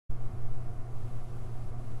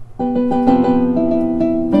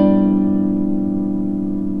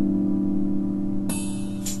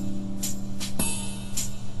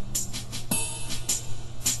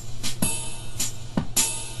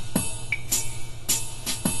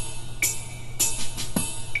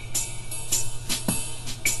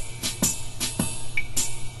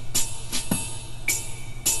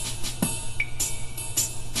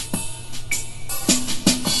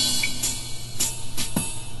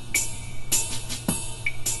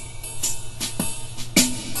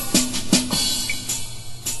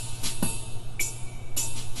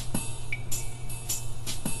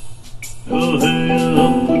Oh, hey,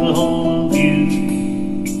 up with the whole of you,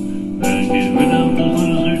 and get rid of those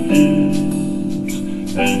loser dudes.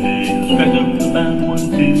 And hey, let's crack up the band 1,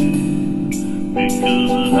 2,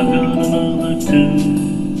 because I've got another tune.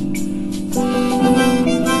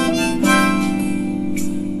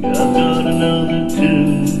 Yeah, I've got another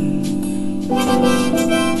tune.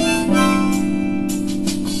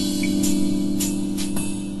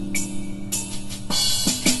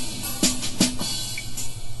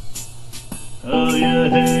 Oh yeah,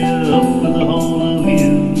 hey, up with the whole of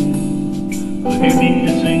you. Oh, hear me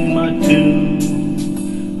to sing my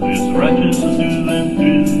tune. Oh, it's righteous through and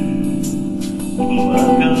through. Oh,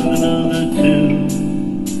 I've got another tune.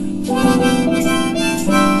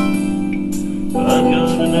 I've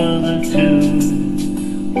got another tune.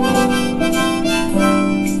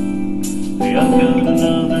 Hey, I've got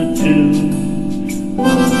another tune.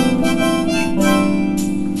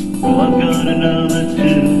 Oh, I've got another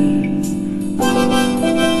tune.